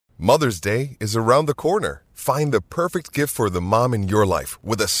Mother's Day is around the corner. Find the perfect gift for the mom in your life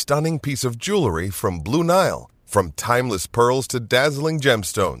with a stunning piece of jewelry from Blue Nile. From timeless pearls to dazzling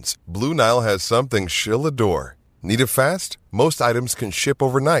gemstones, Blue Nile has something she'll adore. Need it fast? Most items can ship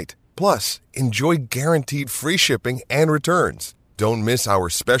overnight. Plus, enjoy guaranteed free shipping and returns. Don't miss our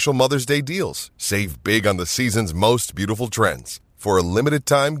special Mother's Day deals. Save big on the season's most beautiful trends. For a limited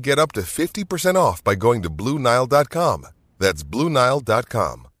time, get up to 50% off by going to BlueNile.com. That's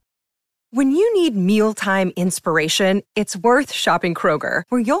BlueNile.com. When you need mealtime inspiration, it's worth shopping Kroger,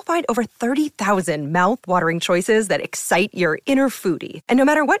 where you'll find over 30,000 mouth-watering choices that excite your inner foodie. And no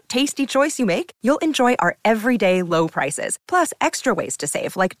matter what tasty choice you make, you'll enjoy our everyday low prices, plus extra ways to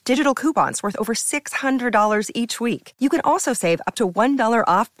save, like digital coupons worth over $600 each week. You can also save up to $1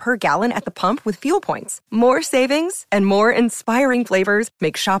 off per gallon at the pump with fuel points. More savings and more inspiring flavors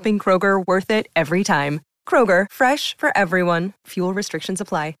make shopping Kroger worth it every time. Kroger, fresh for everyone. Fuel restrictions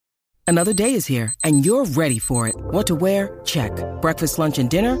apply. Another day is here, and you're ready for it. What to wear? Check. Breakfast, lunch, and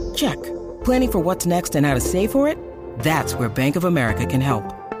dinner? Check. Planning for what's next and how to save for it? That's where Bank of America can help.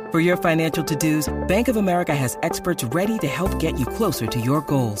 For your financial to-dos, Bank of America has experts ready to help get you closer to your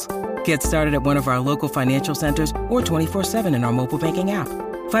goals. Get started at one of our local financial centers or 24/7 in our mobile banking app.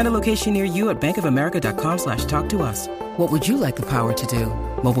 Find a location near you at bankofamerica.com/talktous. What would you like the power to do?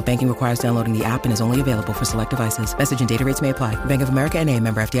 Mobile banking requires downloading the app and is only available for select devices. Message and data rates may apply. Bank of America N.A.,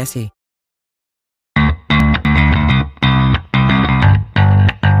 member FDIC.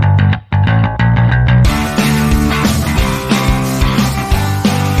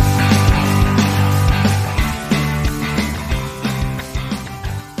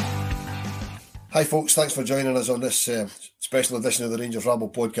 Hi folks, thanks for joining us on this special edition of the Rangers Ramble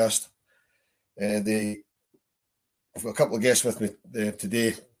podcast. I've got a couple of guests with me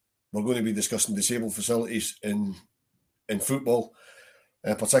today. We're going to be discussing disabled facilities in football,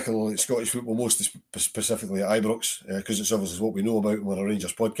 particularly Scottish football, most specifically at Ibrox, because it's obviously what we know about with a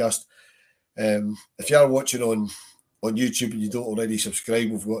Rangers podcast. If you are watching on YouTube and you don't already subscribe,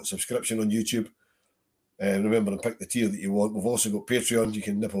 we've got subscription on YouTube. Remember, and pick the tier that you want. We've also got Patreon. You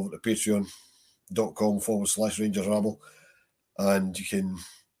can nip over to patreon.com/Rangers Ramble, and you can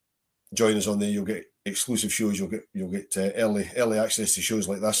join us on there. You'll get exclusive shows. You'll get early access to shows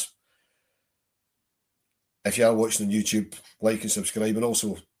like this. If you are watching on YouTube, like and subscribe, and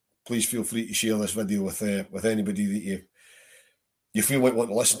also please feel free to share this video with anybody that you feel might want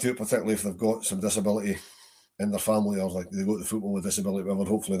to listen to it, particularly if they've got some disability in their family or like they go to football with disability. Whatever.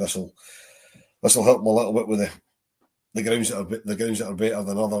 Hopefully this will help them a little bit with the grounds that are better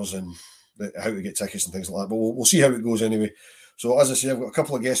than others and how to get tickets and things like that. But we'll see how it goes anyway. So as I say, I've got a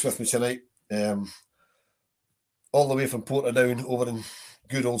couple of guests with me tonight. All the way from Portadown over in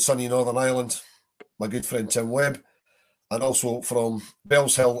good old sunny Northern Ireland, my good friend Tim Webb, and also from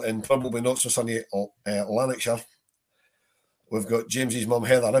Bellshill in probably not so sunny Lanarkshire, we've got Jamesy's mum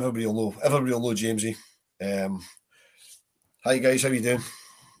Heather. Everybody will know Jamesy. Hi guys, how you doing?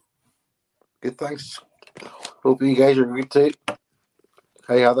 Good, thanks. Hope you guys are good too.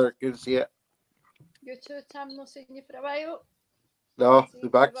 Hi Heather, good to see you. You too, Tim. Not seeing you for a while. No, we'll be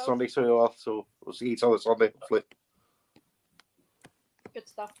back Sunday, so we'll see each other Sunday, hopefully. Good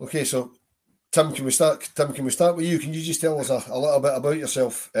stuff. Okay, so Tim, can we start with you? Can you just tell us a little bit about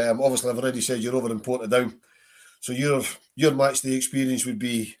yourself? Obviously, I've already said you're over in Portadown, so your match day experience would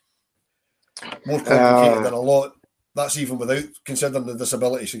be more complicated than a lot. That's even without considering the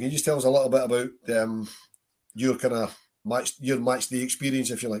disability. So can you just tell us a little bit about your kind of match day experience,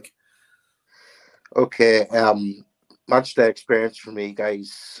 if you like? Okay, match day experience for me,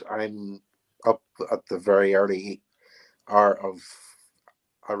 guys. I'm up at the very early hour of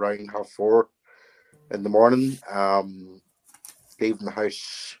around 4:30 in the morning. Leaving the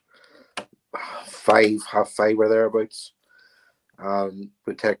house 5:30 or thereabouts.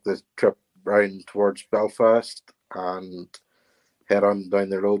 We take the trip round towards Belfast and head on down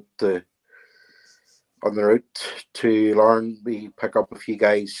the road on the route to Larne. We pick up a few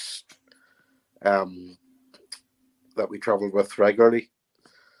guys that we travelled with regularly,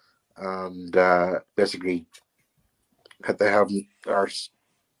 and basically had to have our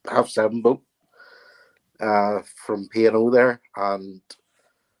half 7 boat from P&O there, and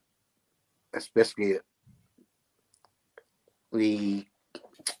it's basically we're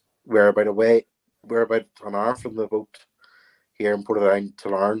about an hour from the boat here and Portadown to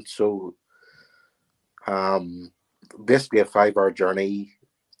Larne, so basically a 5-hour journey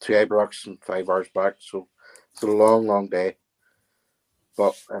to Ibrox and 5 hours back, so it's a long day,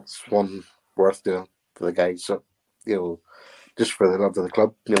 but it's one worth doing for the guys, so just for the love of the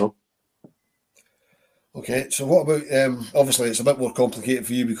club, Okay, so what about obviously it's a bit more complicated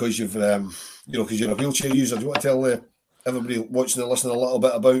for you because you've because you're a wheelchair user. Do you want to tell everybody watching and listening a little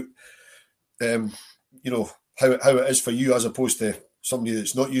bit about um, how it is for you as opposed to somebody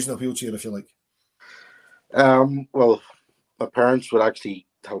that's not using a wheelchair, if you like? Well, my parents would actually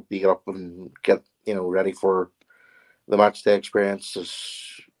help me get up and get ready for the match day experience, as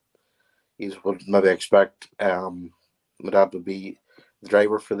you would maybe expect. My dad would be the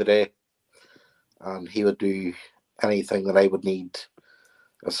driver for the day, and he would do anything that I would need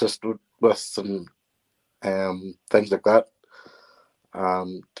assisted with and things like that.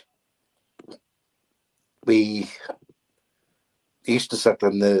 And we used to sit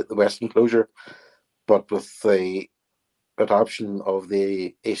in the west enclosure, but with the adoption of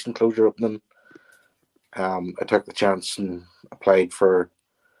the east enclosure opening, I took the chance and applied for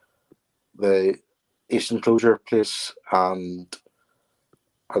the east enclosure place, and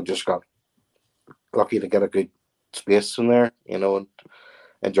I just got lucky to get a good space in there, and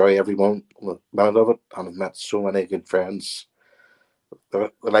enjoy every minute of it. And I've met so many good friends,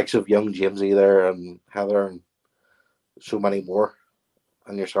 the likes of young Jamesy there and Heather and so many more,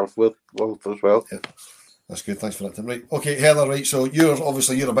 and yourself with Wolf as well. Yeah, that's good. Thanks for that, Tim. Right, okay, Heather. Right, so you're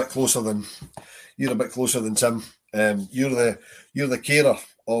a bit closer than Tim. You're the carer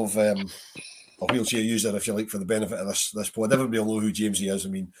of a wheelchair user, if you like, for the benefit of this pod. Everybody will know who Jamesy is. I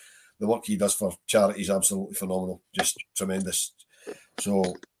mean, the work he does for charity is absolutely phenomenal, just tremendous. So,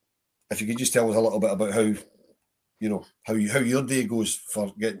 if you could just tell us a little bit about how your day goes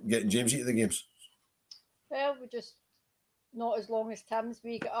for getting Jamesy to the games. Well, we just not as long as Tim's.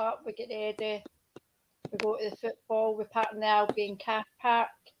 We get up, we get ready, we go to the football, we park in the Albion car park,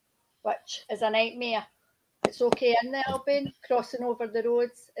 which is a nightmare. It's okay in the Albion, crossing over the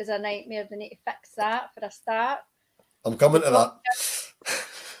roads is a nightmare. They need to fix that for a start. I'm coming to that.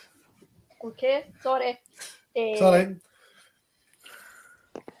 Okay, sorry. Sorry.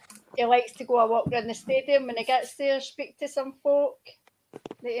 He likes to go a walk around the stadium when he gets there, speak to some folk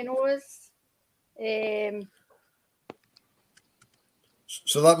that he knows.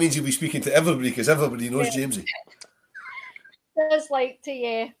 So that means you'll be speaking to everybody because everybody knows Jamesy. Does like to,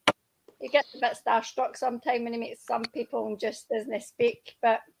 yeah. He gets a bit starstruck sometimes when he meets some people and just doesn't speak,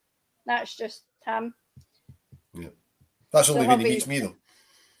 but that's just him. Yeah. That's only when he meets me, though.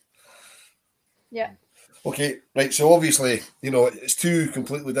 Yeah. Okay, right. So obviously, it's two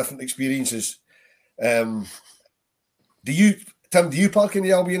completely different experiences. Tim, do you park in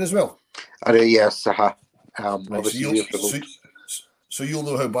the Albion as well? I do, yes. Right, so you'll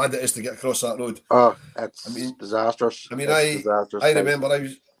know how bad it is to get across that road. Oh, it's disastrous. I remember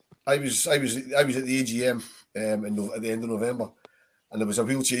I was at the AGM at the end of November, and there was a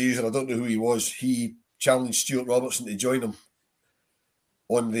wheelchair user. I don't know who he was. He challenged Stuart Robertson to join him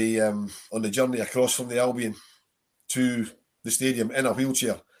on the journey across from the Albion to the stadium in a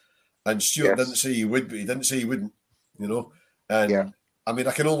wheelchair, and Stuart didn't say he would, but he didn't say he wouldn't. And yeah. I mean,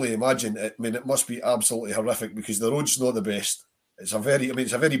 I can only imagine. It must be absolutely horrific because the road's not the best. It's a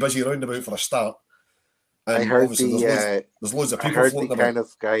very busy roundabout for a start. And I heard obviously there's loads of people I heard floating the about. kind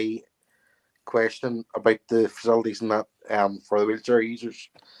of guy question about the facilities and that for the wheelchair users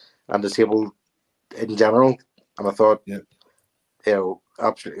and disabled in general, and I thought,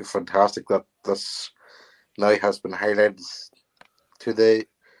 absolutely fantastic that this now has been highlighted to the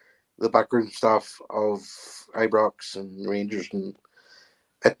backroom staff of Ibrox and Rangers, and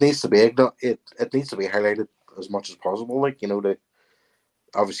it needs to be it needs to be highlighted as much as possible, to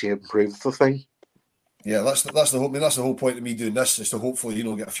obviously improve the thing. Yeah, that's the whole. That's the whole point of me doing this, is to hopefully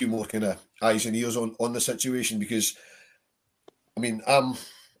get a few more kind of eyes and ears on the situation, because I mean I'm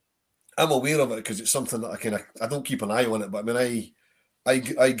aware of it because it's something that I don't keep an eye on it, but I mean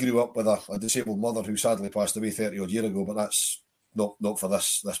I grew up with a disabled mother who sadly passed away 30 odd years ago, but that's not for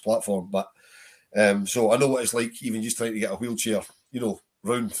this platform. But so I know what it's like, even just trying to get a wheelchair,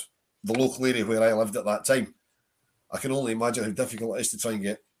 round the local area where I lived at that time. I can only imagine how difficult it is to try and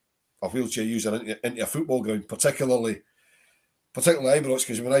get a wheelchair user into a football ground, particularly Ibrox,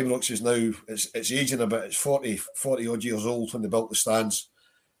 because when Ibrox is now, it's aging a bit. It's 40 odd years old when they built the stands.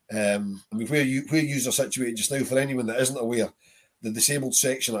 I mean, where yous are situated just now, for anyone that isn't aware, the disabled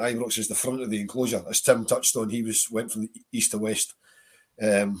section at Ibrox is the front of the enclosure. As Tim touched on, he went from the east to west.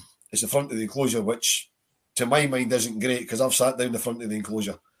 It's the front of the enclosure, which to my mind isn't great, because I've sat down the front of the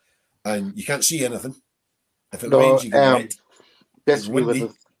enclosure and you can't see anything. If it rains, you get wet. Basically,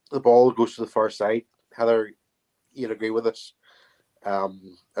 when the ball goes to the far side, Heather, you'd agree with us.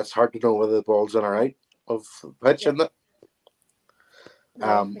 It's hard to know whether the ball's in or out of the pitch, isn't it?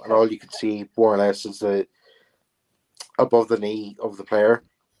 And all you can see more or less is the above the knee of the player.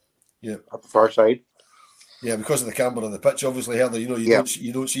 Yeah, at the far side. Yeah, because of the camber on the pitch, obviously, Heather. You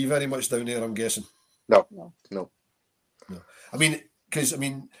don't see very much down there. I'm guessing. No. I mean, because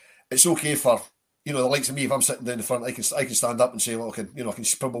it's okay for the likes of me. If I'm sitting down the front, I can stand up and say, well, I can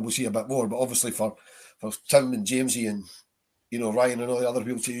probably see a bit more. But obviously for Tim and Jamesy and Ryan and all the other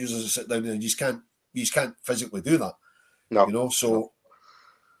wheelchair users that sit down there, you just can't physically do that. No. So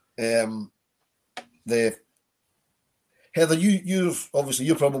the Heather,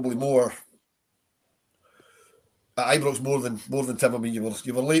 you're probably more at Ibrox more than Tim. I mean, you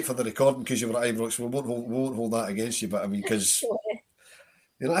were late for the recording because you were at Ibrox. So we won't hold that against you. But I mean, because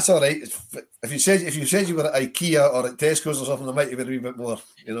that's all right. If you said you were at IKEA or at Tesco's or something, there might have been a wee bit more.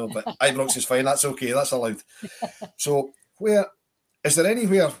 But Ibrox is fine. That's okay. That's allowed. So is there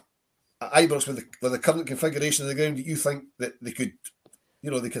anywhere at Ibrox with the current configuration of the ground that you think that they could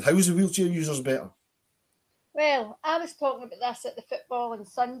house the wheelchair users better? Well, I was talking about this at the football on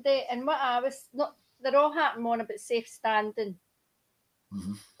Sunday, and they're all happening on about safe standing,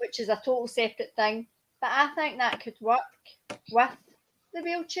 which is a total separate thing. But I think that could work with the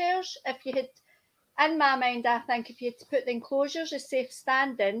wheelchairs. If you had, in my mind, I think if you had to put the enclosures as safe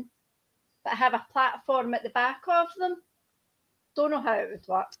standing, but have a platform at the back of them, don't know how it would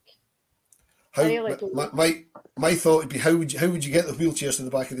work. I really don't. My thought would be how would you get the wheelchairs to the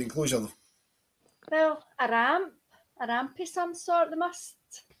back of the enclosure though? Well, a ramp of some sort. They must.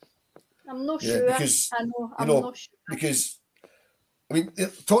 I'm not sure. Because I'm not sure. Because I mean,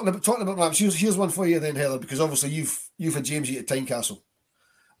 talking about ramps. Here's one for you then, Heather. Because obviously you've had Jamesy at Tynecastle,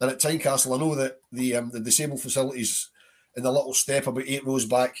 and at Tynecastle, I know that the disabled facilities in the little step about 8 rows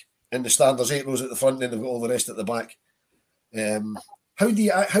back in the stand. There's 8 rows at the front, and then they've got all the rest at the back. How do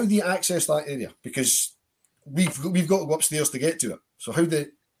you access that area? Because we've got to go upstairs to get to it. So how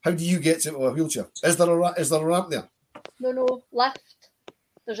do you get to it with a wheelchair? Is there a ramp there? No, lift.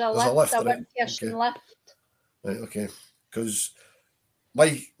 There's a lift, a one-person lift. Right, okay. Because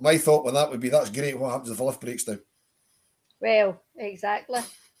my thought with that would be that's great. What happens if the lift breaks down? Well, exactly.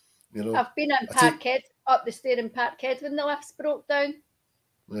 I've been in Parkhead, up the stair in Parkhead when the lifts broke down.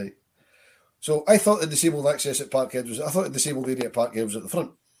 Right. So I thought the disabled access at Parkhead I thought the disabled area at Parkhead was at the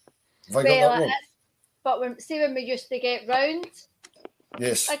front. Have I got that wrong? But when we used to get round,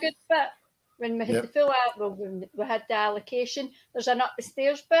 yes, a good bit. When we had the full out, when we had the allocation, there's an up the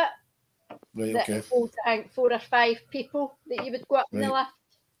stairs bit. Right, that okay. holds, I think, 4 or 5 people that you would go up in the lift.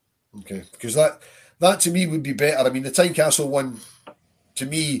 Okay, because that to me would be better. I mean, the Tynecastle one to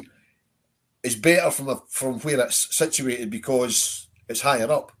me is better from where it's situated because it's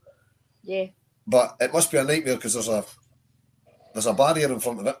higher up. Yeah. But it must be a nightmare because there's a barrier in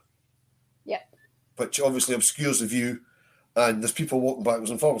front of it. Yeah. Which obviously obscures the view, and there's people walking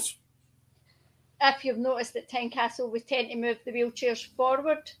backwards and forwards. If you've noticed at Tynecastle, we tend to move the wheelchairs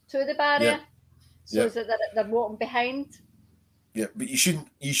forward to the barrier, so that they're walking behind. Yeah, but you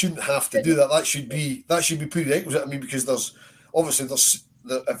shouldn't have to do that. That should be prerequisite. I mean, because there's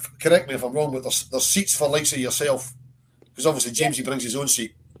correct me if I'm wrong, but there's seats for likes of yourself. Because obviously Jamesy brings his own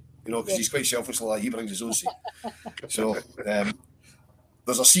seat, because he's quite selfish like that. He brings his own seat. So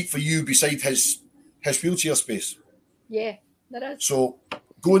there's a seat for you beside his wheelchair space. Yeah, there is. So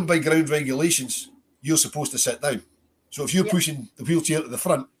going by ground regulations, you're supposed to sit down. So if you're pushing the wheelchair to the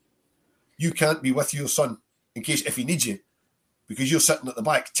front, you can't be with your son in case if he needs you, because you're sitting at the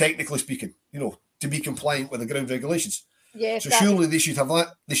back, technically speaking, to be compliant with the ground regulations. Yeah. So surely they should have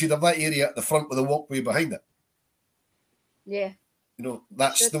that. They should have that area at the front with a walkway behind it. Yeah.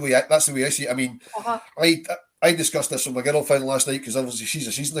 That's the way I see it. I mean, I discussed this with my girlfriend last night because obviously she's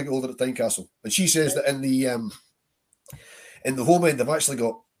a season ticket holder at Tynecastle, and she says that in the home end they've actually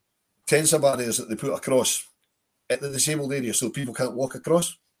got tensor barriers that they put across at the disabled area so people can't walk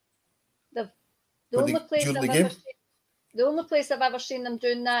across. The only place I've ever seen them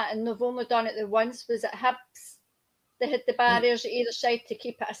doing that, and they've only done it the once, was at Hibs. They had the barriers at either side to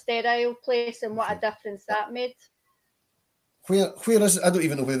keep it a sterile place, and what a difference that made. Where is it? I don't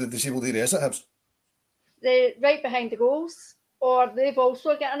even know where the disabled area is at Hibs. They're right behind the goals, or they've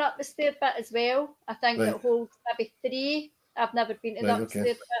also got an up the stair bit as well. I think it holds maybe 3. I've never been to the upstairs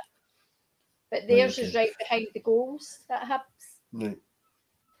bit, but theirs is right behind the goals at Hibs. Right.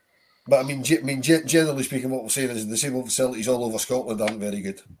 But I mean, generally speaking, what we're saying is the disabled facilities all over Scotland aren't very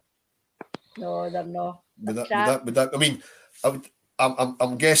good. No, they're not. I mean,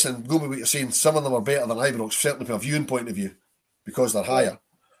 I'm guessing, going with what you're saying, some of them are better than Ibrox, certainly from a viewing point of view, because they're higher.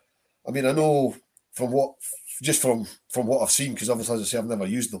 I mean, I know from what I've seen, because obviously, as I say, I've never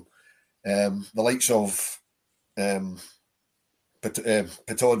used them. The likes of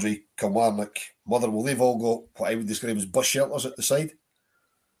Pittodrie, Kilmarnock, Motherwell, they've all got what I would describe as bus shelters at the side.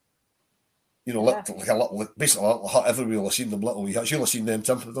 You know, like a little, basically a little hut everywhere. You'll have seen them little. You'll have seen them,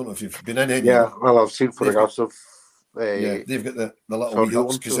 Tim. I don't know if you've been in any. Yeah, well, I've seen photographs of. They've got the little wee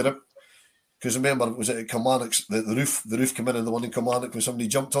huts because remember, was it at Kilmarnock's the roof came in and the one in Kilmarnock when somebody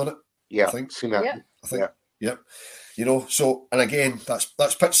jumped on it? Yeah, I think. Seen that. Yep. I think. Yep. You know, so and again,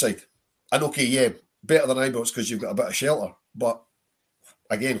 that's pitch side. And okay, yeah, better than Ibrox because you've got a bit of shelter. But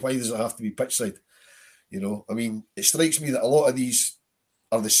again, why does it have to be pitch side? You know, I mean, it strikes me that a lot of these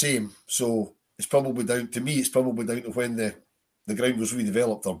are the same. So it's probably down to when the ground was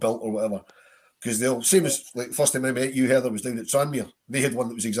redeveloped or built or whatever. Because they'll same as like the first time I met you, Heather, was down at Tranmere. They had one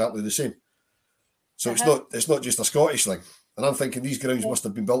that was exactly the same. So it's not just a Scottish thing. And I'm thinking these grounds must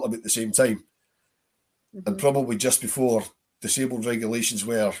have been built about the same time. And probably just before disabled regulations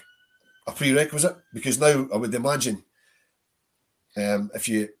were a prerequisite. Because now I would imagine if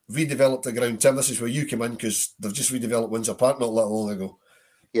you redeveloped the ground, Tim, this is where you come in because they've just redeveloped Windsor Park not that long ago.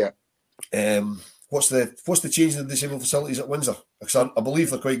 Yeah. What's the change in the disabled facilities at Windsor? Because I believe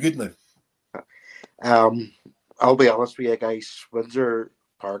they're quite good now. I'll be honest with you guys. Windsor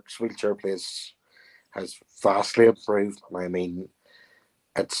Park's wheelchair place has vastly improved. I mean,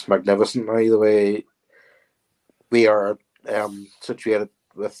 it's magnificent now the way we are situated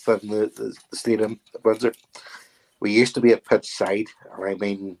within the stadium at Windsor. We used to be at pitch side, and I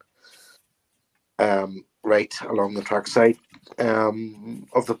mean, right along the track side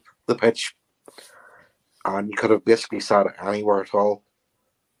of the pitch, and you could have basically sat anywhere at all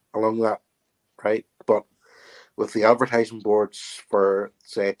along that, right? But with the advertising boards for,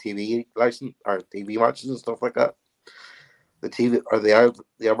 say, TV license or TV matches and stuff like that, the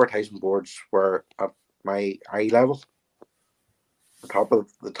advertising boards were at my eye level. The top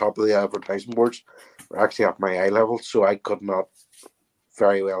of the advertising boards were actually at my eye level, so I could not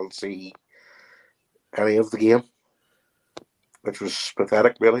very well see any of the game, which was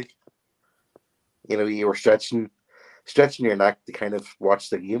pathetic, really. You know, you were stretching your neck to kind of watch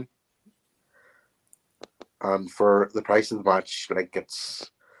the game. And for the price of the match, like it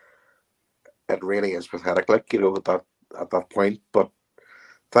really is pathetic, like, you know, at that point. But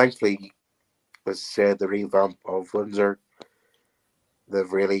thankfully, as I said, the revamp of Windsor,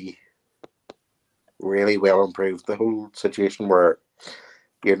 they've really, really well improved the whole situation where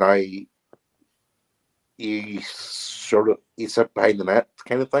you sit behind the net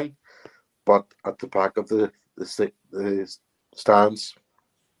kind of thing, but at the back of the stands,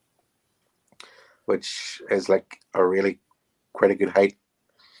 which is like a really quite a good height.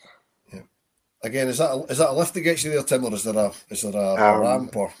 Yeah. Again, is that a lift that gets you there, Tim, or is there a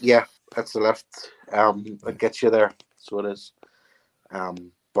ramp? Or? Yeah, it's a lift. That gets you there. So it is.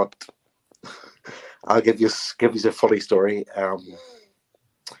 But I'll give you a funny story.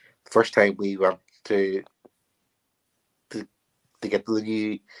 First time we went to get to the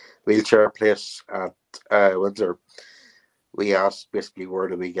new wheelchair place at Windsor, we asked basically where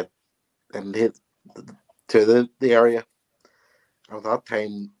do we get into to the area. At that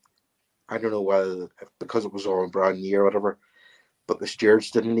time, I don't know whether because it was all brand new or whatever, but the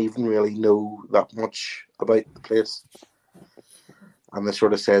stewards didn't even really know that much about the place. And they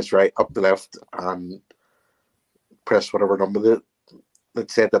sort of says, right, up the left and press whatever number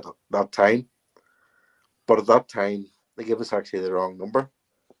that said at that time. But at that time, they gave us actually the wrong number,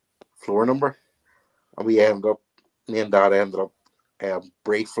 floor number. And me and Dad ended up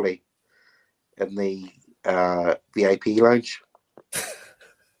briefly in the VIP lounge.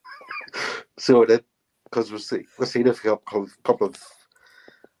 So it did, because we seen a couple of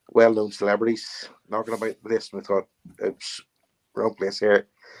well-known celebrities knocking about the place, and we thought, oops, wrong place here.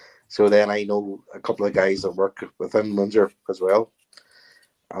 So then I know a couple of guys that work within Windsor as well,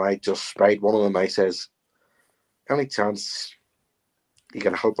 and I just spied one of them. I says, any chance you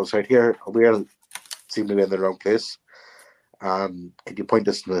can help us out here? We seem to be in the wrong place. Could you point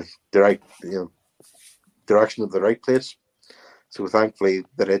us in the right, direction of the right place? So thankfully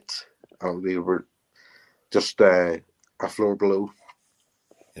that it, and we were just a floor below,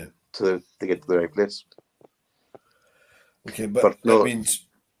 to get to the right place. Okay, but no, that means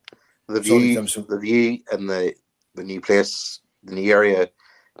the view and the new place, the new area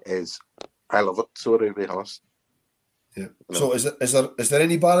is, I love it. So to be honest. Yeah. So is there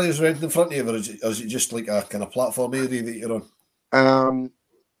any barriers or anything in front of you, or is it just like a kind of platform area that you're on?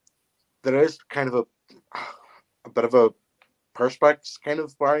 There is kind of a bit of a perspex kind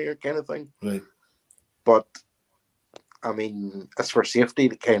of barrier kind of thing. Right. But I mean, it's for safety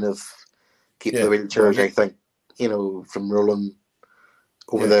to kind of keep the wheelchairs, I think, from rolling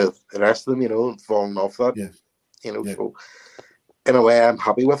over the rest of them, and falling off that. Yeah. So in a way I'm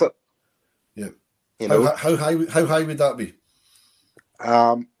happy with it. Yeah. How high would that be?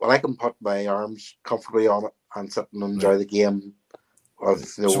 Well, I can put my arms comfortably on it and sit and enjoy the game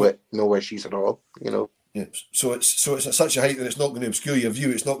with no issues at all. Yeah. So it's at such a height that it's not going to obscure your view.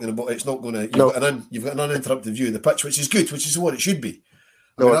 It's not going to. No. You've got an uninterrupted view of the pitch, which is good, which is what it should be.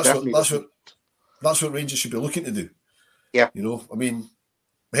 I No, mean, it definitely doesn't. that's what Rangers should be looking to do. Yeah. I mean,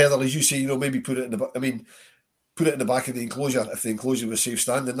 Heather, as you say, maybe put it in the back of the enclosure. If the enclosure was safe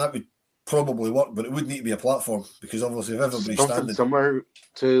standing, that would probably work, but it would need to be a platform, because obviously if everybody's Something standing, similar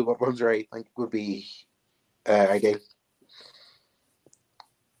to what Windsor, I think, would be ideal.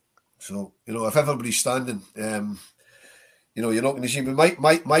 So if everybody's standing, you're not going to see. But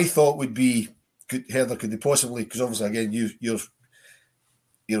my thought would be, could they possibly? Because obviously, again,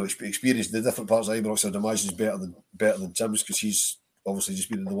 you're experienced in the different parts of Ibrox. I'd imagine is better than Tim's, because he's obviously just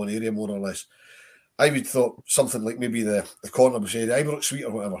been in the one area more or less. I would thought something like maybe the corner beside the Ibrox suite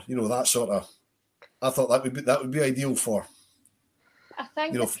or whatever. That sort of. I thought that would be ideal for. I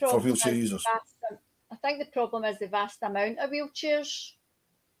think for wheelchair users. I think the problem is the vast amount of wheelchairs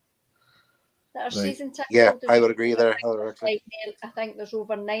that are season ticket Yeah, holders. I would agree there. I think there's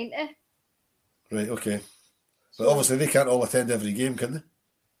over 90. Right. Okay. But obviously they can't all attend every game, can they?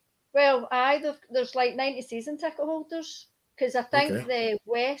 Well, there's like 90 season ticket holders, because I think the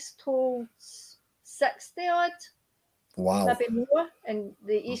West holds 60 odd. Wow. Maybe more, and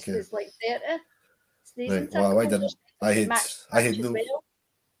the East is like 30 season ticket Wow, holders.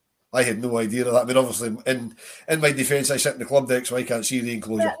 I had no idea of that. I mean, obviously, in my defence, I sit in the club deck, so I can't see the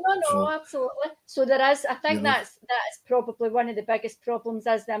enclosure. No, absolutely. So there is. I think that's probably one of the biggest problems,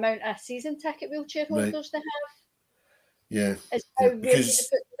 is the amount of season ticket wheelchair holders they have. Yeah. It's because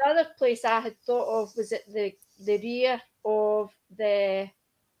the other place I had thought of was at the rear of the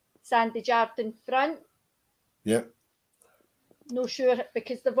Sandy Jardine front. Yeah. No sure,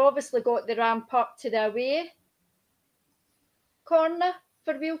 because they've obviously got the ramp up to the away corner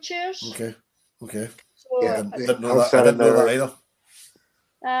for wheelchairs. Okay. So yeah, I didn't know that either.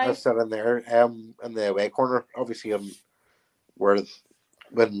 I've sat in there in the away corner, obviously,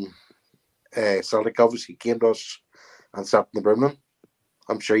 when Celtic obviously came to us and sat in the Brimlin.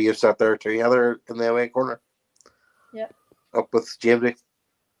 I'm sure you've sat there too, Heather, in the away corner. Yeah. Up with Jamie.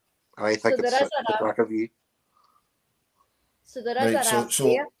 And I think it's the back of you. So there is a ramp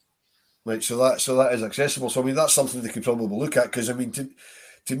there. Right, so that is accessible. So I mean, that's something they could probably look at, because I mean,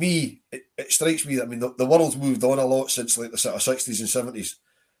 to me, it strikes me that, I mean, the world's moved on a lot since like the sort of 60s and 70s,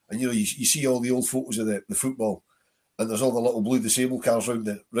 and you see all the old photos of the football, and there's all the little blue disabled cars round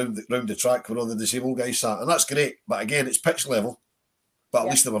the track where all the disabled guys sat, and that's great. But again, it's pitch level, but at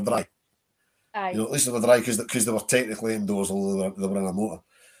least they were dry. Aye. At least they were dry because they were technically indoors, although they were in a motor.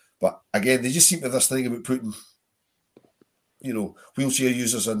 But again, they just seem to have this thing about putting, wheelchair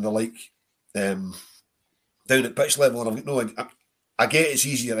users and the like down at pitch level. And I get it's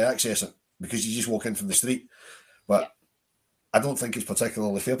easier to access it because you just walk in from the street, but I don't think it's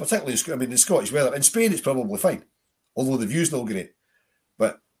particularly fair. Particularly, in Scottish weather. In Spain, it's probably fine, although the view's not great.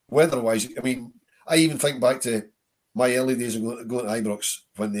 But weather-wise, I mean, I even think back to my early days of going to Ibrox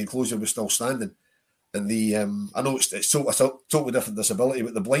when the enclosure was still standing, and the I know it's a totally different disability,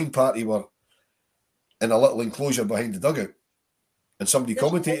 but the blind party were in a little enclosure behind the dugout, and somebody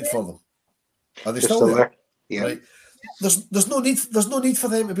commentated for them. Are they still there? Yeah. Right. There's no need for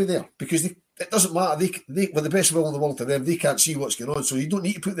them to be there, because it doesn't matter. They with the best will in the world to them, they can't see what's going on. So you don't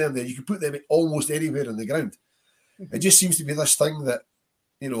need to put them there. You can put them almost anywhere on the ground. It just seems to be this thing that,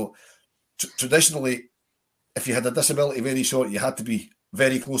 traditionally, if you had a disability of any sort, you had to be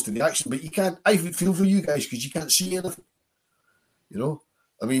very close to the action. But you can't. I feel for you guys because you can't see anything.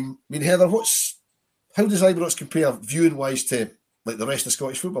 I mean, Heather, how does Ibrox compare viewing wise to like the rest of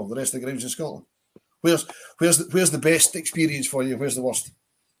Scottish football, the rest of the grounds in Scotland? Where's the best experience for you? Where's the worst?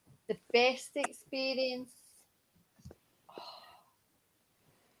 The best experience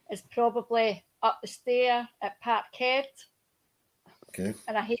is probably up the stair at Parkhead. Okay.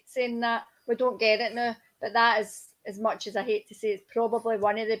 And I hate saying that. We don't get it now. But that is, as much as I hate to say, it's probably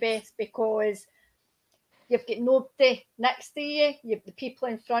one of the best, because you've got nobody next to you. The people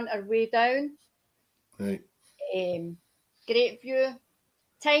in front are way down. Right. Great view.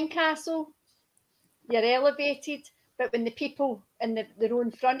 Tynecastle, you're elevated, but when the people in the row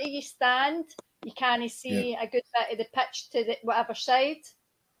in front of you stand, you can't see a good bit of the pitch to whatever side.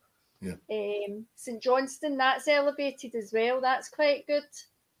 Yeah. St Johnstone, that's elevated as well. That's quite good.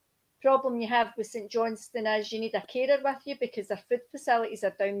 Problem you have with St Johnstone is you need a carer with you because their food facilities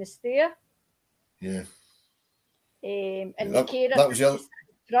are down the stair. Yeah. The carer that was the other,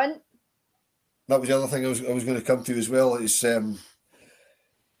 front. That was the other thing I was going to come to as well. Is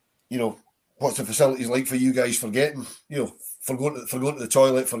what's the facilities like for you guys for getting for going to the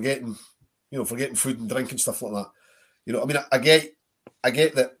toilet, for getting food and drink and stuff like that. You know, I mean, I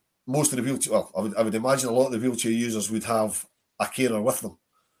get that most of the wheelchair, well, I would imagine a lot of the wheelchair users would have a carer with them.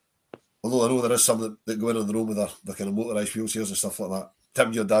 Although I know there is some that go in on their own with their kind of motorised wheelchairs and stuff like that.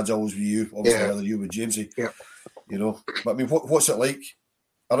 Tim, your dad's always with you, obviously, either you with Jamesy. Yeah. You know, but I mean, what's it like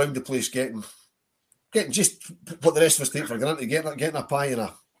around the place getting just what the rest of us take for granted, getting a pie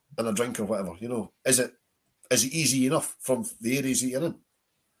and a drink or whatever? You know, is it easy enough from the areas that you're in?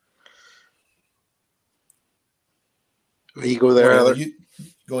 You go there, Heather.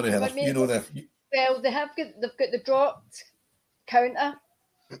 Go on, Heather. You know that. Well, they've got the dropped counter,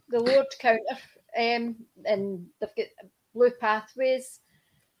 the lowered counter, and they've got blue pathways.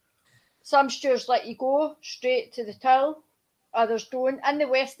 Some stewards let you go straight to the till, others don't. In the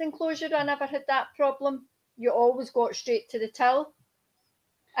west enclosure, I never had that problem. You always got straight to the till.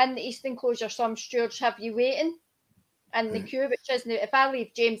 In the east enclosure, some stewards have you waiting in the queue, which isn't. If I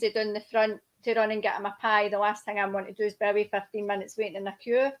leave Jamesy down the front to run and get him a pie, the last thing I want to do is be away 15 minutes waiting in a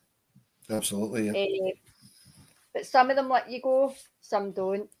queue. Absolutely, yeah. But some of them let you go, some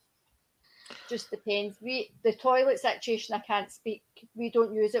don't. Just depends. The toilet situation, I can't speak. We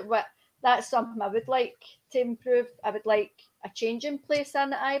don't use it. That's something I would like to improve. I would like a changing place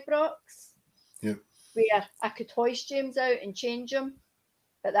in at Ibrox, where I could hoist James out and change him.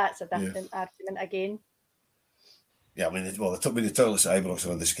 But that's a different argument again. Yeah, I mean, the toilets at Ibrox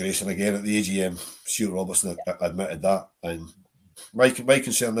are a disgrace. And again, at the AGM, Stuart Robertson admitted that. And my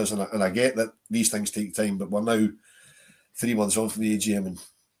concern is, and I get that these things take time, but we're now 3 months on from the AGM, and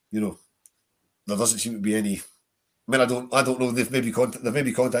you know, there doesn't seem to be any. I mean, I don't know. They've maybe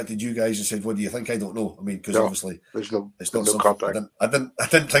contacted you guys and said, "What do you think?" I don't know. I mean, because obviously it's not no contact. I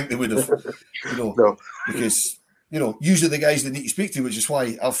didn't think they would have. You know, no. Because you know, usually the guys they need to speak to, which is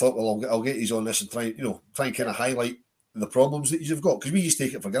why I thought, well, I'll get these on this and try and kind of highlight the problems that you've got, because we just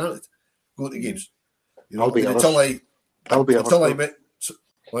take it for granted going to games. You know, I'll be honest. Until I met.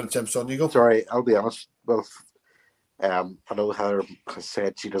 When Tim, son, you go. Sorry, I'll be honest. Well, I know Heather has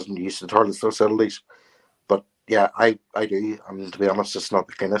said she doesn't use the toilet facilities, but yeah, I do. And to be honest, it's not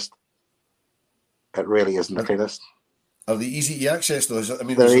the cleanest. It really isn't the cleanest. Are they easy to access though?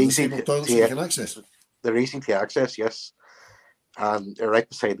 They're easy toilets you can access. They're easy to access, yes. And they're right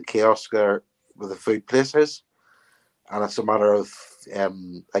beside the kiosk there where the food place is. And it's a matter of,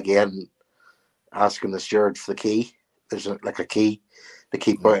 again, asking the steward for the key. There's a key to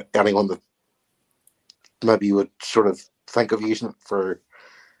keep anyone that maybe you would sort of think of using it for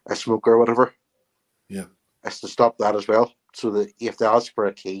a smoke or whatever. Yeah. It's to stop that as well. So that you have to ask for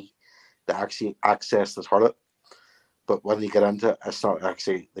a key to actually access the toilet. But when you get into it, it's not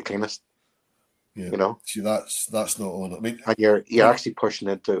actually the cleanest. Yeah. You know? See, that's not on. I mean, and you're actually pushing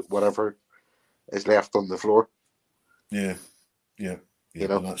into whatever is left on the floor. Yeah. You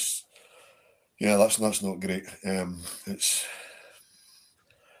know? And that's not great. It's,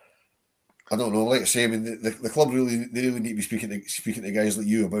 I don't know. Like I say, I mean, the club really need to be speaking to guys like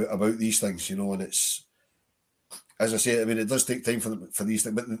you about these things, you know. And it's, as I say, I mean, it does take time for these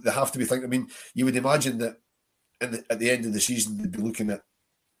things, but they have to be thinking. I mean, you would imagine that at the end of the season they'd be looking at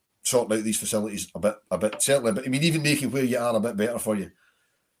sorting out these facilities a bit certainly. But I mean, even making where you are a bit better for you,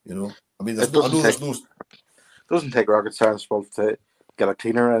 you know. I mean, it doesn't take rocket science to get a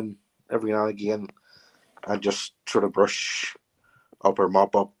cleaner in every now and again and just sort of brush up or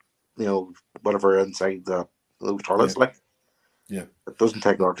mop up, you know, whatever inside those toilets. Yeah. It doesn't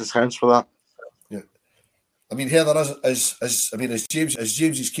take rocket science for that. Yeah. I mean, Heather, as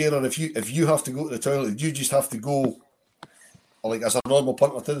James's carer, if you have to go to the toilet, you just have to go like as a normal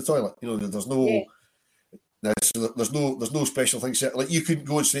punter to the toilet. You know, there's no there's no special thing set. Like you couldn't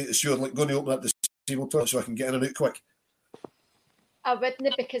go and say to the steward, like, going to open up the disabled toilet so I can get in and out quick. I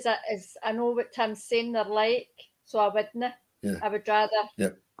wouldn't, because I know what Tim's saying they're like, so I wouldn't. Yeah. I would rather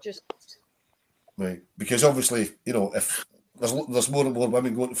just right, because obviously, you know, if there's more and more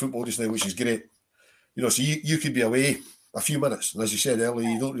women going to football just now, which is great. You know, so you could be away a few minutes, and as you said earlier,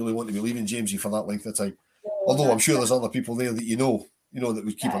 you don't really want to be leaving Jamesy for that length of time. Although I'm sure there's other people there that you know that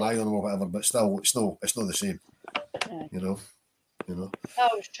would keep an eye on him or whatever, but still, it's not the same. You know. I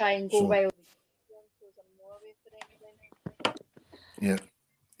always try and go wild. Yeah.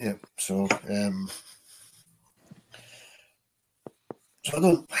 So,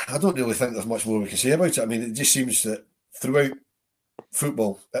 I don't really think there's much more we can say about it. I mean, it just seems that throughout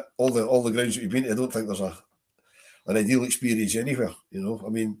football, all the grounds that we've been to, I don't think there's an ideal experience anywhere. You know, I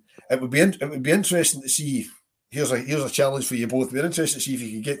mean, it would be interesting to see. Here's a challenge for you both. We're interested to see if you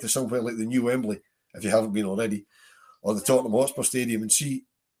can get to somewhere like the new Wembley, if you haven't been already, or the Tottenham Hotspur Stadium, and see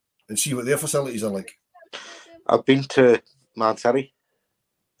what their facilities are like. I've been to Man City.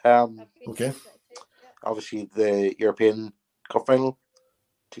 Okay. Obviously, the European Cup final,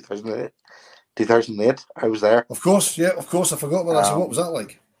 2008. 2008, I was there. Of course, yeah, of course. I forgot about that. So what was that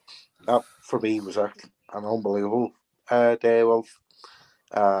like? That, for me, was an unbelievable day, Wolf.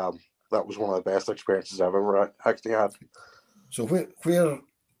 That was one of the best experiences I've ever actually had. So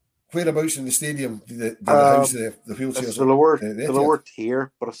whereabouts in the stadium did the house the wheelchairs? It's the lower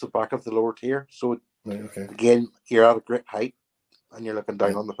tier, but it's the back of the lower tier. So right, okay. Again, you're at a great height, and you're looking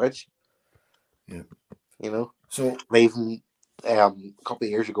down on the pitch. Yeah, you know. So and even a couple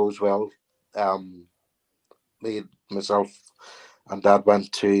of years ago as well, myself and Dad went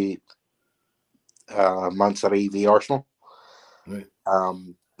to Man City v Arsenal. Right.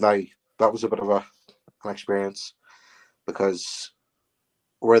 Now that was a bit of an experience because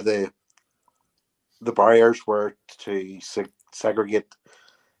where the barriers were to segregate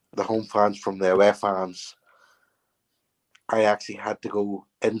the home fans from the away fans, I actually had to go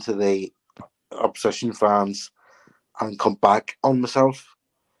into the opposition fans and come back on myself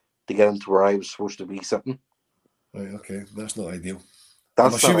to get into where I was supposed to be sitting. Right, okay, that's not ideal.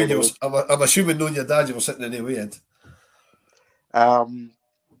 I'm assuming knowing your dad, you were sitting in the away end.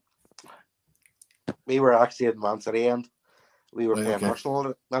 We were actually in Man City end. We were playing okay.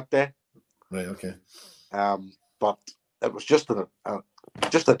 Arsenal that day. Right, okay. But it was just a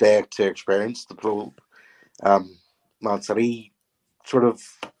day to experience the full Man City sort of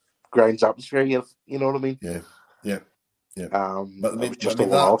grounds atmosphere. You know what I mean? Yeah. But I mean, it was just a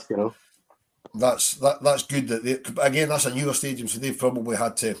one-off, you know. That's good that again, that's a newer stadium, so they've probably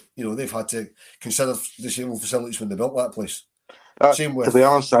had to, they've had to consider disabled facilities when they built that place. Same with. To be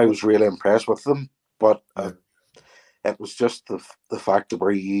honest, I was really impressed with them, but it was just the fact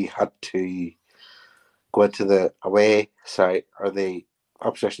where you had to go into the away side or the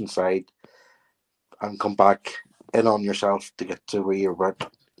opposition side and come back in on yourself to get to where you were,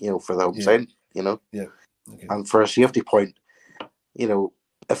 for the home side, Yeah. Okay. And for a safety point,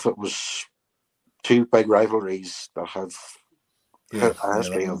 if it was two big rivalries that have a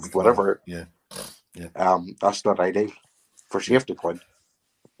history of whatever, that's not ideal for safety point.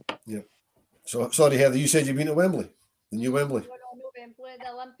 Yeah. So sorry, Heather, you said you've been to Wembley, the new Wembley. No, Wembley,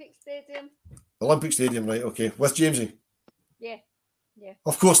 the Olympic Stadium. Olympic Stadium, right? Okay, with Jamesy. Yeah.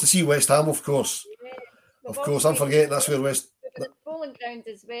 Of course, to see West Ham, of course. Yeah. Of course, I'm forgetting that's where West. The bowling ground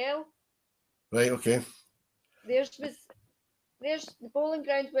as well. Right. Okay. There's the bowling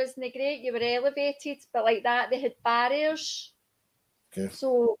ground wasn't great. You were elevated, but like that, they had barriers. Okay.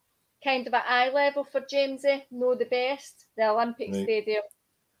 So kind of at eye level for Jamesy, no the best. The Olympic Stadium,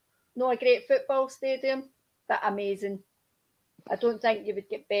 not a great football stadium, but amazing. I don't think you would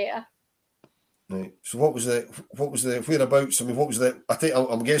get better. Right. So what was the whereabouts? I mean, what was the?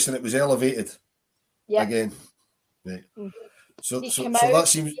 I'm guessing it was elevated. Yeah. Again. Right. Mm-hmm. So that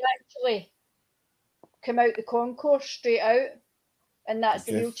seems. You actually come out the concourse straight out, and that's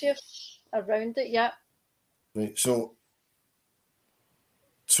the wheelchairs around it. Yeah. Right. So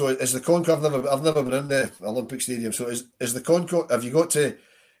is the concourse? I've never been in the Olympic Stadium. So is the concourse? Have you got to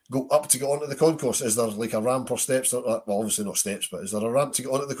go up to get onto the concourse? Is there like a ramp or steps? Well, obviously not steps, but is there a ramp to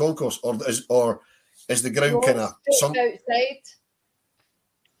get onto the concourse, or is the ground kind of sunk outside?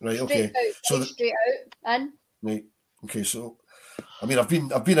 Right. Okay. Straight out and. Right. Okay. So, I mean, I've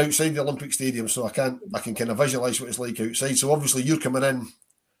been outside the Olympic Stadium, so I can kind of visualise what it's like outside. So obviously you're coming in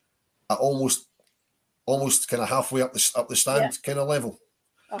at almost kind of halfway up the stand kind of level.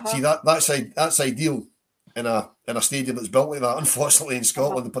 See that's ideal in a stadium that's built like that. Unfortunately, in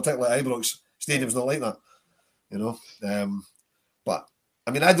Scotland, particularly Ibrox Stadium's not like that. But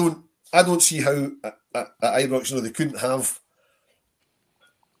I mean, I don't see how at Ibrox, they couldn't have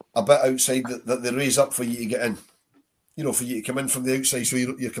a bit outside that they raise up for you to get in. For you to come in from the outside, so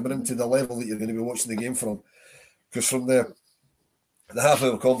you're coming into the level that you're going to be watching the game from. Because from the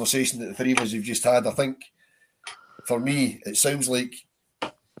half-hour conversation that the three of us have just had, I think, for me, it sounds like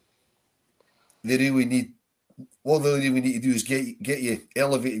what they really need to do is get you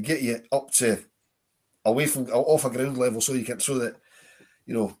elevated, get you up to away from off a ground level, so that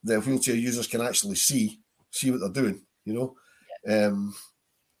the wheelchair users can actually see what they're doing.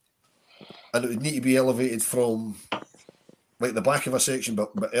 And it would need to be elevated from like the back of a section,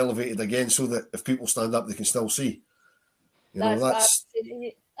 but elevated again, so that if people stand up, they can still see. I was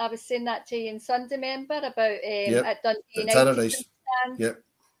saying that to you on Sunday, remember, about at Dundee United stand. Yep.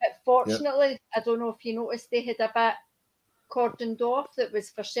 But fortunately, I don't know if you noticed, they had a bit cordoned off that was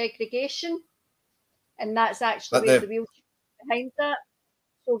for segregation, and that's actually where the wheelchair behind that.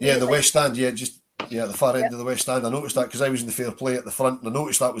 So the West Stand, just at the far end of the West Stand. I noticed that because I was in the fair play at the front, and I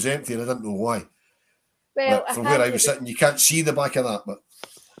noticed that was empty, and I didn't know why. Well, But from where I was sitting, you can't see the back of that. But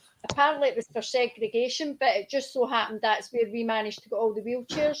apparently it was for segregation, but it just so happened that's where we managed to get all the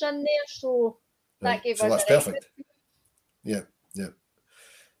wheelchairs in there, so that gave us that's a right perfect. Yeah.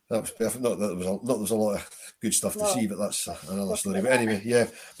 That was perfect. Not that there was a lot of good stuff to see, but that's another story. But anyway, yeah.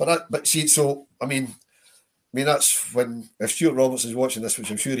 But see, so I mean, that's when if Stuart Roberts is watching this,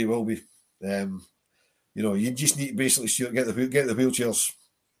 which I'm sure he will be. You just need to basically get the wheelchairs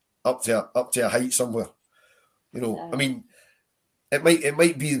up to a height somewhere. I mean, it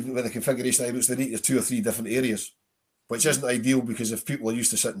might be with the configuration items they need 2 or 3 different areas, which isn't ideal because if people are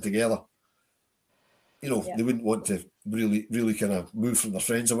used to sitting together, they wouldn't want to really kind of move from their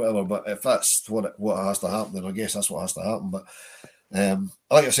friends or whatever. But if that's what has to happen, then I guess that's what has to happen. But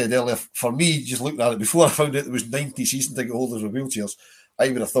like I said earlier, for me, just looking at it before I found out there was 90 season ticket holders with wheelchairs, I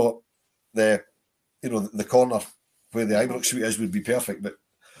would have thought the corner where the Ibrox suite is would be perfect, but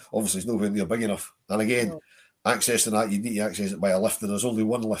obviously it's nowhere near big enough. And again, accessing that, you need to access it by a lift, and there's only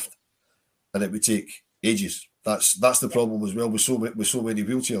one lift, and it would take ages. That's the problem as well with so many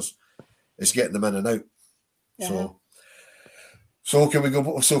wheelchairs. It's getting them in and out. So can we go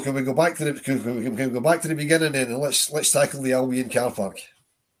back to the beginning then, and let's tackle the Albion car park.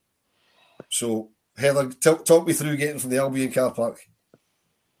 So Heather, talk me through getting from the Albion car park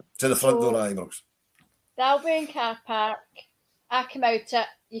to the front door at Ibrox. The Albion car park, I come out it.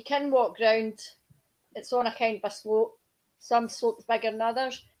 You can walk round. It's on a kind of a slope. Some slopes bigger than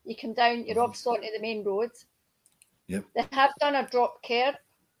others. You come down. You're obviously onto the main road. Yep. They have done a drop curb.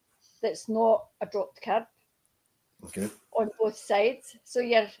 That's not a dropped curb. Okay. On both sides. So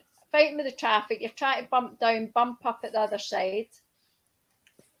you're fighting with the traffic. You're trying to bump down, bump up at the other side.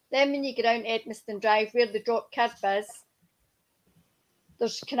 Then when you get down Edmiston Drive, where the drop curb is,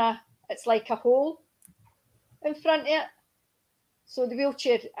 there's it's like a hole in front of it. So the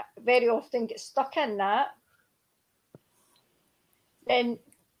wheelchair very often gets stuck in that. Then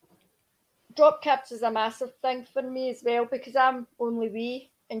drop curbs is a massive thing for me as well, because I'm only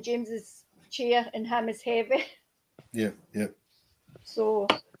wee and James's chair and him is heavy. Yeah. So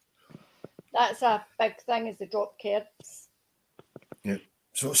that's a big thing, is the drop curbs. Yeah.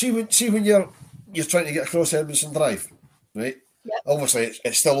 So see when you're trying to get across Edmiston Drive, right? Yep. Obviously,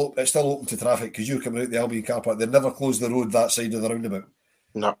 it's still open to traffic because you're coming out the Albion car park. They never close the road that side of the roundabout.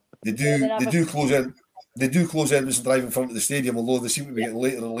 No, they do close in. They do close Edmiston Drive in front of the stadium, although they seem to be getting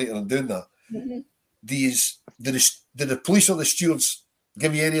later and later in doing that. Mm-hmm. Did the police or the stewards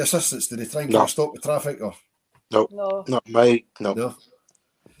give you any assistance? Did they try and stop the traffic or? No, not me. No.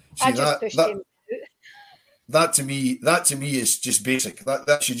 See, I just pushed him. That to me is just basic.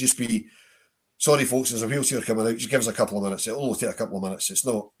 That should just be. Sorry, folks, there's a wheelchair coming out. Just give us a couple of minutes. It'll only take a couple of minutes. It's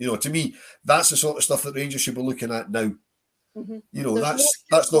not, to me, that's the sort of stuff that Rangers should be looking at now. Mm-hmm.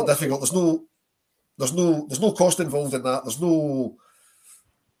 That's not difficult. There's no cost involved in that. There's no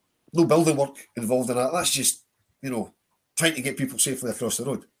building work involved in that. That's just, trying to get people safely across the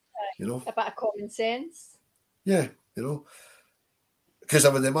road. A bit of common sense. Yeah, because I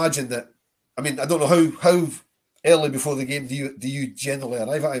would imagine that. I mean, I don't know how early before the game do you generally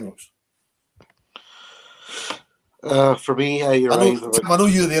arrive at Ibrox? For me, I know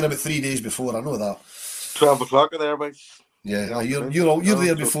you're there about 3 days before. I know that. 12 o'clock or thereabouts. Yeah, you're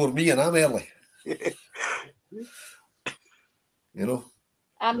there before me, and I'm early.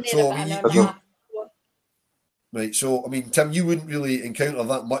 I'm there right. So I mean, Tim, you wouldn't really encounter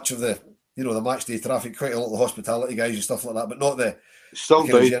that much of the the match day traffic. Quite a lot of the hospitality guys and stuff like that, but not the. Still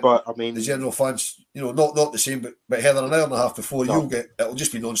do, but I mean the general fans, not the same. But Heather, an hour and a half before it'll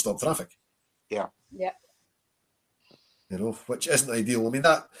just be non-stop traffic. Yeah. Which isn't ideal. I mean,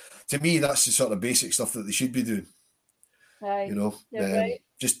 that to me, that's the sort of basic stuff that they should be doing. Right. Right.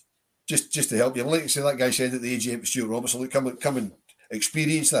 Just to help you. Like I say, that guy said at the AGM to Stuart Roberts, look, come and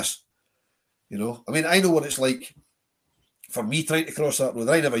experience this. I mean, I know what it's like for me trying to cross that road.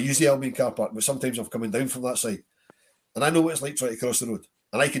 I never use the Albion car park, but sometimes I'm coming down from that side. And I know what it's like trying to cross the road.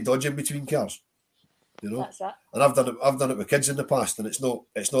 And I can dodge in between cars. That's it. And I've done it with kids in the past, and it's not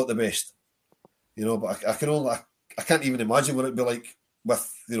the best. But I can't even imagine what it'd be like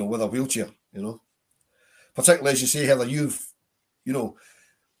with a wheelchair, Particularly as you say, Heather, you're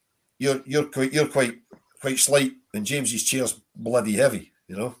quite slight, and James's chair's bloody heavy,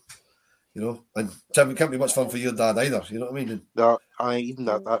 and Tim, it can't be much fun for your dad either. You know what I mean? No, even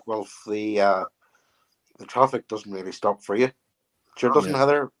that. Well, the traffic doesn't really stop for you. Sure doesn't,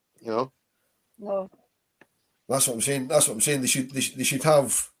 Heather. No. That's what I'm saying. They should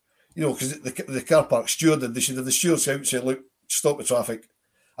have, because the car park stewarded. They should have the stewards out saying, "Look, stop the traffic."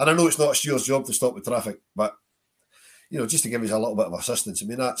 And I know it's not a steward's job to stop the traffic, but just to give us a little bit of assistance. I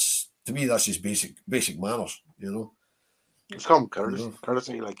mean, that's to me, that's just basic manners, you know. It's common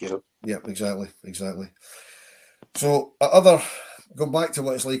courtesy, like, you know. Yeah, exactly. So, going back to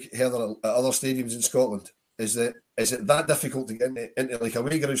what it's like here at other stadiums in Scotland, is it that difficult to get into like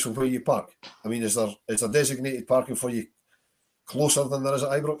away grounds from where you park? I mean, is there designated parking for you closer than there is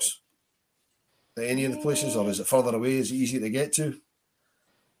at Ibrox at any of the places, or is it further away? Is it easier to get to?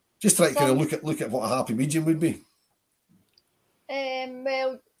 Just try to kind of look at what a happy medium would be.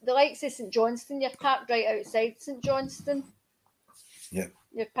 Well, the likes of St Johnstone, you're parked right outside St Johnstone. Yeah.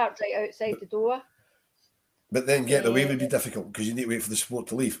 You're parked right outside the door. But then getting away would be difficult because you need to wait for the support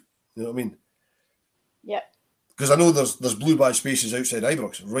to leave. You know what I mean? Yeah. Because I know there's blue badge spaces outside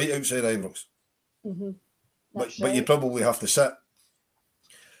Ibrox, right outside Ibrox. Mm-hmm. But you probably have to sit.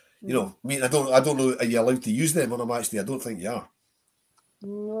 You know, I mean, I don't know. Are you allowed to use them on a match day? I don't think you are.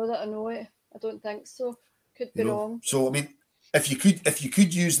 No, that I know it. I don't think so. Could be wrong. So I mean, if you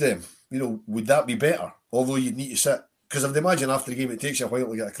could use them, you know, would that be better? Although you'd need to sit, because I'd imagine after the game it takes you a while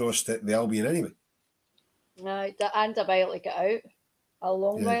to get across to the Albion anyway. And a while to get out. A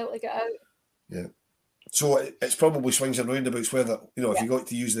long while to get out. Yeah. So it's probably swings and roundabouts whether, you know, if you got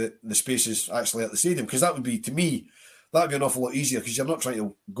to use the spaces actually at the stadium, because that would be, to me, that'd be an awful lot easier because you're not trying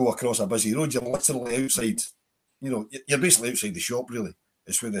to go across a busy road. You're literally outside, you know, you're basically outside the shop, really.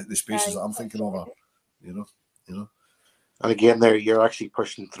 It's where the spaces that I'm thinking of are, you know. And again, there you're actually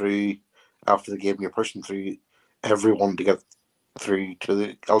pushing through after the game. You're pushing through everyone to get through to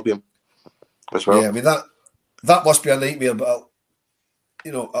the Albion as well. Yeah, I mean that must be a nightmare, but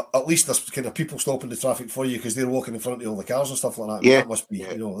you know, at least there's kind of people stopping the traffic for you because they're walking in front of all the cars and stuff like that. I mean, that must be,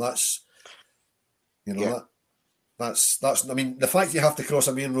 you know, that's, you know, that's. I mean, the fact you have to cross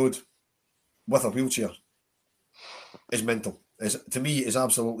a main road with a wheelchair is mental. To me, is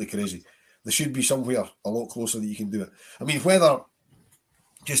absolutely crazy. There should be somewhere a lot closer that you can do it. I mean, whether,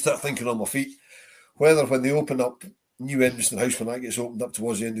 just start thinking on my feet, whether when they open up New Edmiston House, when that gets opened up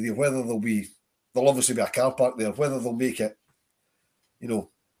towards the end of the year, whether there'll obviously be a car park there, whether they'll make it, you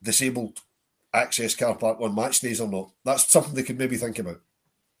know, disabled access car park on match days or not. That's something they could maybe think about,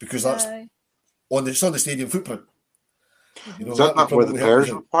 because that's it's on the stadium footprint. You know, is that not where the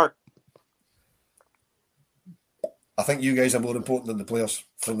players would park? I think you guys are more important than the players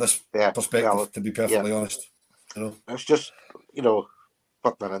from this perspective, to be perfectly honest. You know, it's just, you know,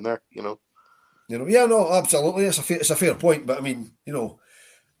 put that in there. You know, yeah, no, absolutely, it's a fair point, but I mean, you know,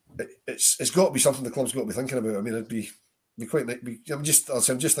 it's got to be something the club's got to be thinking about. I mean, it'd be quite nice. I'm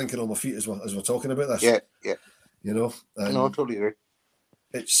just thinking on my feet as we're talking about this. Yeah. You know, no, I totally agree.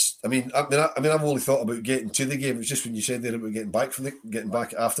 I mean, I've only thought about getting to the game. It's just when you said there about getting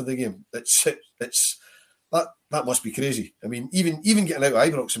back after the game. It's that must be crazy. I mean, even getting out of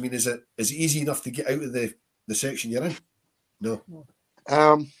Ibrox. I mean, is it easy enough to get out of the section you're in? No.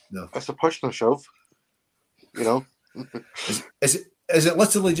 No. It's a push and a shove. You know. Is it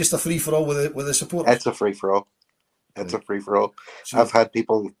literally just a free for all with the support? It's a free for all. It's a free for all. So, I've had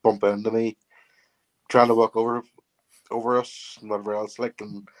people bump into me, trying to walk over us and whatever else. Like,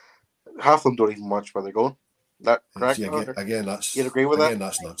 and half of them don't even watch where they're going. That correct? Again, that's. You'd agree with that? Again,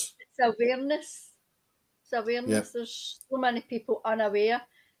 that's nuts. It's awareness. There's so many people unaware.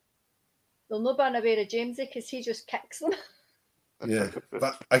 They'll not be unaware of Jamesy because he just kicks them. Yeah,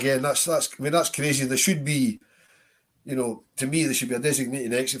 but again, that's crazy. There should be, you know, to me, there should be a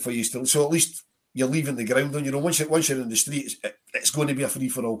designated exit for you still. So at least you're leaving the ground on. You know, once you're in the street, it's going to be a free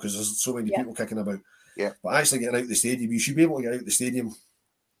for all because there's so many people kicking about. Yeah. But actually getting out the stadium, you should be able to get out the stadium,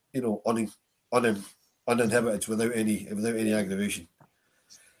 you know, uninhibited without any aggravation.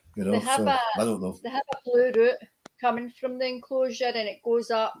 You know, I don't know. They have a blue route coming from the enclosure, and it goes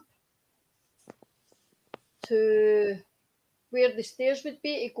up to where the stairs would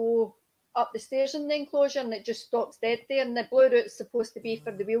be to go up the stairs in the enclosure, and it just stops dead there. And the blue route's supposed to be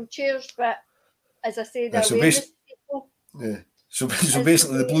for the wheelchairs, but as I said, people. Yeah. So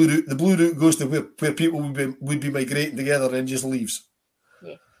basically, the blue route goes to where people would be migrating together and just leaves.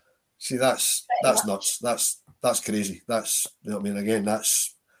 Yeah. See, that's nuts. That's crazy. That's, you know what I mean. Again,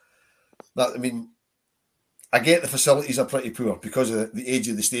 I mean, I get the facilities are pretty poor because of the age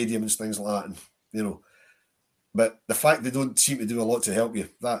of the stadium and things like that, and you know. But the fact they don't seem to do a lot to help you,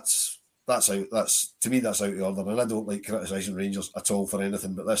 that's out. To me, that's out of order. And I don't like criticising Rangers at all for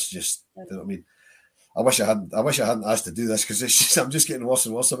anything. But that's just, you know what I mean. I wish I hadn't asked to do this because I'm just getting worse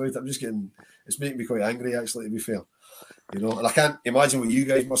and worse about it. It's making me quite angry, actually, to be fair. You know, and I can't imagine what you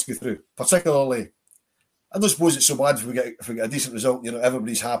guys must go through. Particularly, I don't suppose it's so bad if we get a decent result. You know,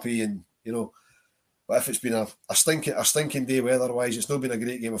 everybody's happy, and you know. But if it's been a stinking day weather-wise, it's not been a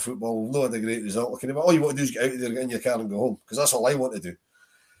great game of football, we've not had a great result. All you want to do is get out of there, get in your car and go home, because that's all I want to do.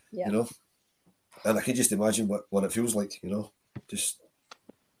 Yeah. You know, and I can just imagine what it feels like. You know, just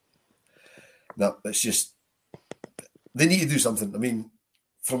that. It's just they need to do something. I mean,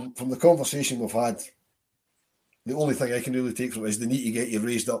 from the conversation we've had, the only thing I can really take from it is they need to get you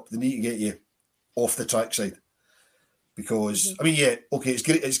raised up. They need to get you off the track side. Because I mean, yeah, okay, it's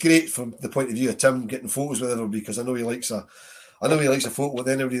great. It's great from the point of view of Tim getting photos with everybody, because I know he likes a photo with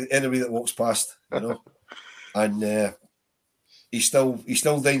anybody that walks past, you know. And he still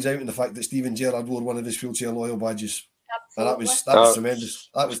dines out in the fact that Steven Gerrard wore one of his wheelchair loyal badges, Absolutely. and that was tremendous.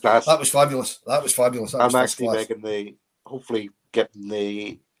 That was fabulous. That was fabulous. That I'm was first actually class. hopefully getting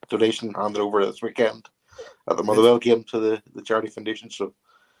the donation handed over this weekend at the Motherwell game to the charity foundation. So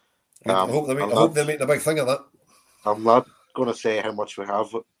I hope they're making a big thing of that. I'm not going to say how much we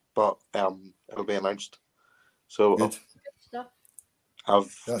have, but it'll be announced. So Good.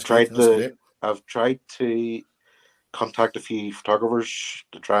 I've tried to contact a few photographers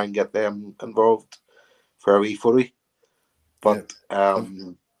to try and get them involved for a wee footy, but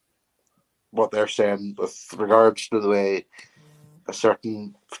what they're saying with regards to the way a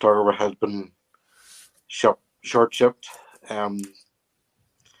certain photographer has been short shipped, and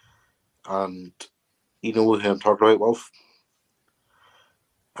you know who I'm talking about, Wolf,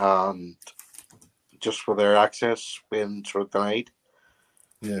 and just for their access being sort of denied.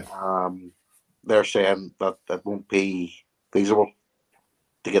 Yeah. They're saying that it won't be feasible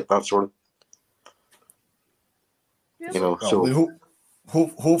to get that sort of, you know. Well, so I mean,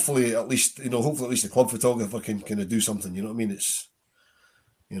 hopefully at least the club photographer can do something. You know what I mean? It's,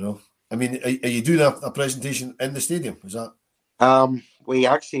 you know, I mean, are you doing a presentation in the stadium? Is that? We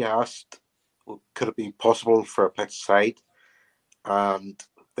actually asked, could it be possible for a pitch side, and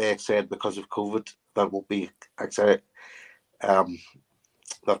they said because of COVID that won't be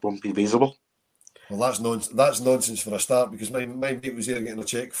that won't be feasible. Well, that's nonsense for a start, because my mate was there getting a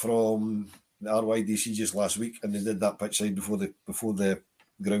check from the RYDC just last week, and they did that pitch side before the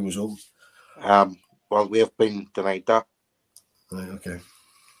ground was open. Well, we have been denied that. Right. Okay.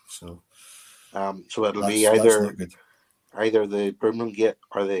 So it'll be either the Birmingham gate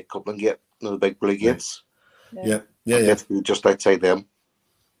or the Coupling gate, the big blue gates. Yeah. Basically just outside them.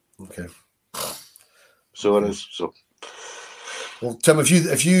 Okay. So it is. So. Well, Tim, if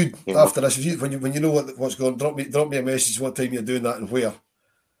you after this, when you know what's going, drop me a message what time you're doing that and where.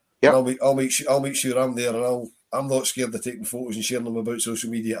 Yeah. I'll make sure I'm there, and I'm not scared of taking photos and sharing them about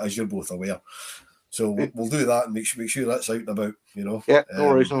social media, as you're both aware. So we'll do that and make sure that's out and about. You know. Yeah. No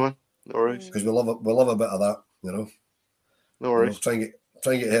worries, no worries. Because we love a bit of that. You know. No worries. Try and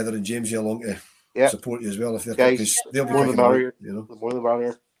get Heather and James here along to support you as well, if they're guys. They'll be more kicking the about, you know. The more the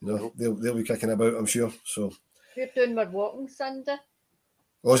barrier. You know, they'll be kicking about, I'm sure. So. You're doing my walking Sunday.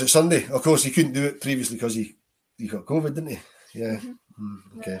 Oh, is it Sunday? Of course, he couldn't do it previously because he got COVID, didn't he? Yeah.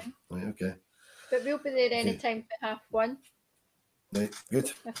 Mm-hmm. Okay. Right. Okay. But we'll be there any time for 1:30. Right.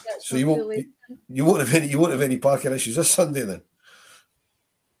 Good. So you won't have any parking issues this Sunday then?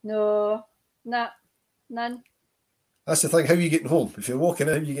 No, none. That's the thing. How are you getting home? If you're walking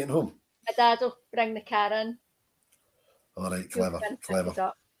in, how are you getting home? My dad will bring the car in. All right. Clever.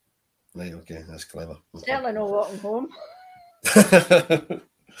 Right. Okay. That's clever. Okay. Certainly no walking home.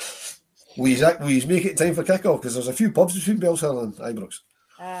 Will you make it time for kick-off? Because there's a few pubs between Bellshill and Ibrox.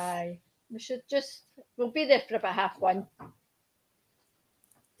 Aye. We'll be there for about 1:30.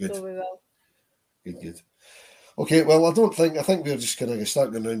 Good. So we will. Good. Okay, well, I think we're just kind of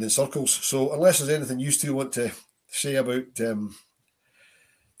start going round in circles. So unless there's anything you two want to say about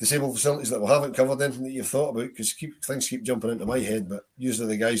disabled facilities that we haven't covered, anything that you've thought about, because things keep jumping into my head, but usually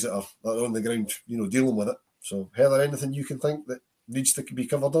the guys that are on the ground, you know, dealing with it. So Heather, anything you can think that needs to be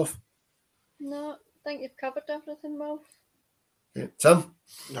covered off? No, I think you've covered everything well. Okay. Tim?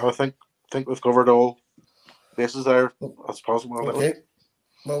 No, I think we've covered all bases there as possible. Okay.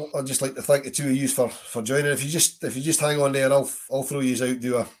 Well, I'd just like to thank the two of you for joining. If you just hang on there, I'll throw you out,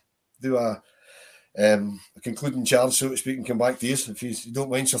 do a concluding charge, so to speak, and come back to you if you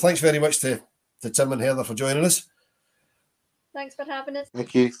don't mind. So thanks very much to Tim and Heather for joining us. Thanks for having us.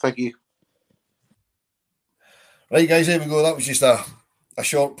 Thank you. Right, guys, there we go. That was just a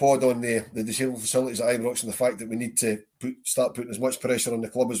short pod on the disabled facilities at Ibrox, and the fact that we need to start putting as much pressure on the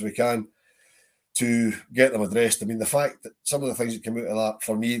club as we can to get them addressed. I mean, the fact that some of the things that come out of that,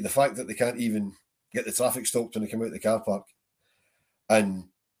 for me, the fact that they can't even get the traffic stopped when they come out of the car park and,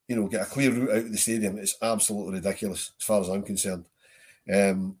 you know, get a clear route out of the stadium is absolutely ridiculous as far as I'm concerned.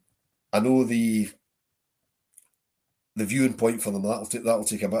 I know the viewing point for them, that'll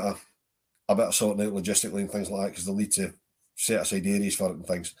take a bit of sorting out logistically and things like that, because they'll need to set aside areas for it and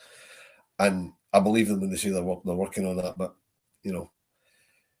things. And I believe them when they say they're working on that, but, you know,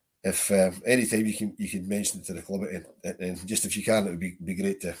 if any time you can mention it to the club, and just if you can, it would be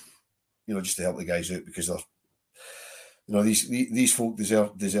great to, just to help the guys out, because they're, these folk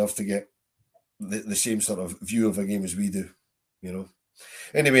deserve to get the same sort of view of a game as we do,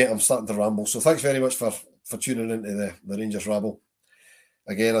 Anyway, I'm starting to ramble, so thanks very much for tuning into the Rangers Rabble.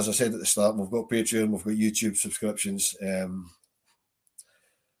 Again, as I said at the start, we've got Patreon, we've got YouTube subscriptions.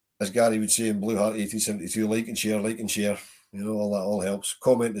 As Gary would say in Blue Heart 1872, like and share. All that all helps.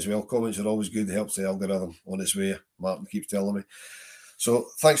 Comment as well. Comments are always good. It helps the algorithm on its way. Martin keeps telling me. So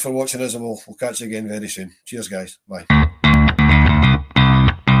thanks for watching us, and we'll catch you again very soon. Cheers, guys. Bye.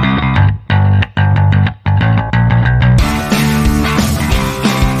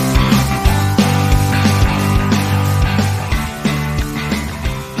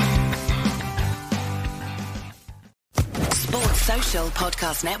 Sports Social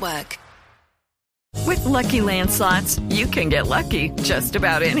Podcast Network. With Lucky Land Slots, you can get lucky just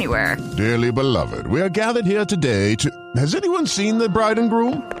about anywhere. Dearly beloved, we are gathered here today to... Has anyone seen the bride and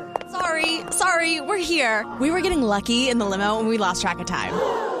groom? Sorry, we're here. We were getting lucky in the limo and we lost track of time.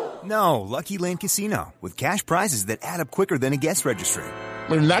 No, Lucky Land Casino, with cash prizes that add up quicker than a guest registry.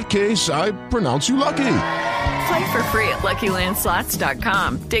 In that case, I pronounce you lucky. Play for free at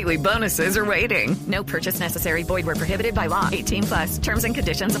LuckyLandSlots.com. Daily bonuses are waiting. No purchase necessary. Void where prohibited by law. 18+. Terms and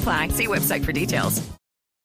conditions apply. See website for details.